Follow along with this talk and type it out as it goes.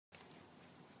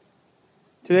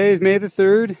Today is May the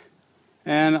 3rd,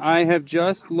 and I have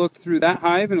just looked through that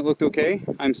hive and it looked okay.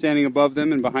 I'm standing above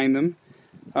them and behind them.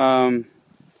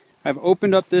 I've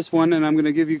opened up this one and I'm going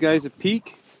to give you guys a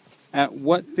peek at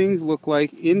what things look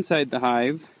like inside the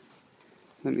hive.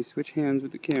 Let me switch hands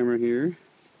with the camera here.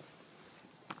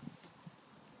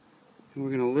 And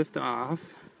we're going to lift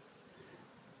off.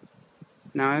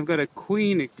 Now I've got a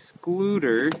queen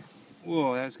excluder.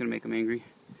 Whoa, that's going to make them angry.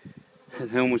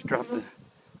 I almost dropped the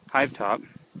hive top.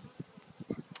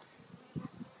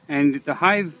 And the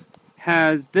hive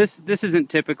has, this isn't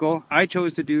typical. I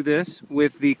chose to do this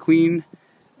with the queen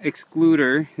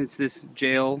excluder. It's this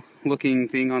jail looking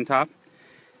thing on top.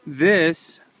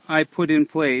 This I put in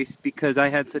place because I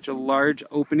had such a large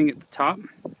opening at the top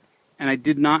and I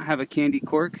did not have a candy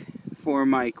cork for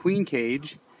my queen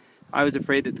cage. I was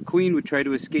afraid that the queen would try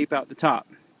to escape out the top.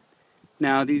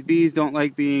 Now these bees don't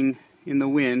like being in the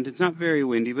wind. It's not very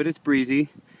windy, but it's breezy.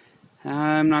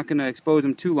 I'm not going to expose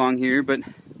them too long here, but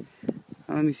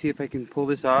let me see if I can pull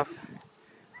this off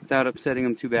without upsetting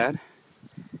them too bad.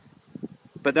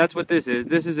 But that's what this is.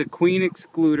 This is a queen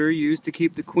excluder used to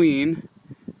keep the queen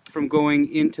from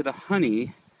going into the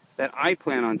honey that I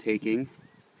plan on taking.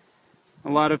 A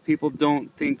lot of people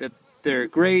don't think that they're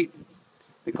great.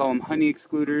 They call them honey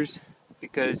excluders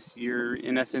because you're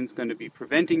in essence going to be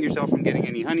preventing yourself from getting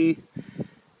any honey.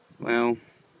 Well,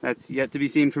 that's yet to be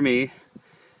seen for me,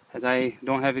 as I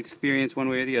don't have experience one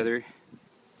way or the other.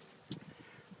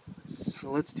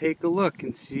 So let's take a look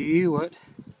and see what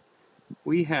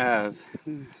we have.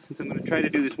 Since I'm going to try to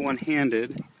do this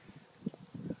one-handed,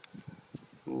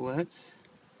 let's...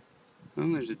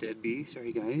 Oh, there's a dead bee.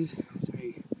 Sorry guys.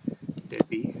 Sorry, dead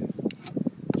bee.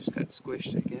 Just got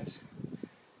squished, I guess.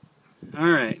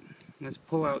 Alright, let's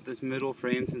pull out this middle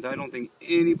frame since I don't think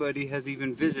anybody has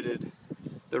even visited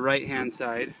the right-hand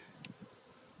side.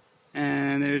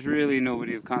 And there's really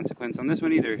nobody of consequence on this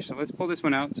one either. So let's pull this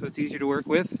one out so it's easier to work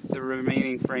with. The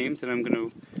remaining frames that I'm going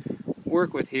to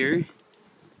work with here.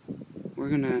 We're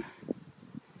going to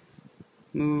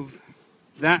move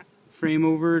that frame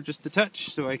over just a touch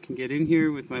so I can get in here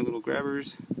with my little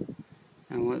grabbers.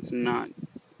 And let's not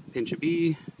pinch a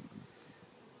bee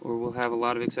or we'll have a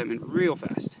lot of excitement real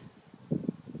fast.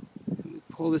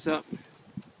 Pull this up.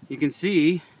 You can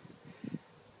see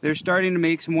they're starting to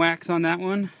make some wax on that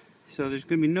one. So there's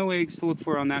going to be no eggs to look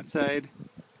for on that side.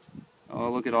 Oh,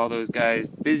 look at all those guys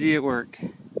busy at work.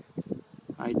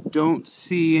 I don't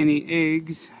see any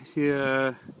eggs. I see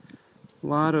a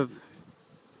lot of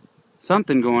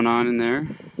something going on in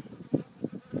there.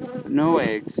 But no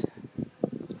eggs.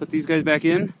 Let's put these guys back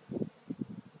in.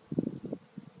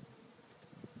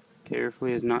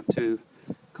 Carefully as not to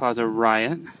cause a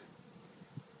riot.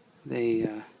 They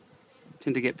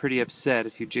tend to get pretty upset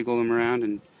if you jiggle them around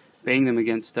and bang them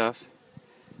against stuff.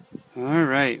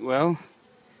 Alright, well,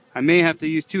 I may have to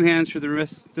use two hands for the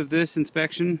rest of this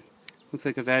inspection. Looks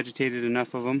like I've agitated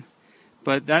enough of them.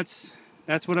 But that's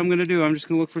what I'm going to do. I'm just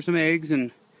going to look for some eggs and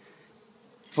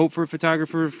hope for a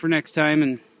photographer for next time,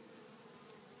 and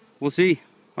we'll see.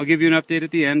 I'll give you an update at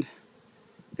the end.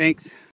 Thanks.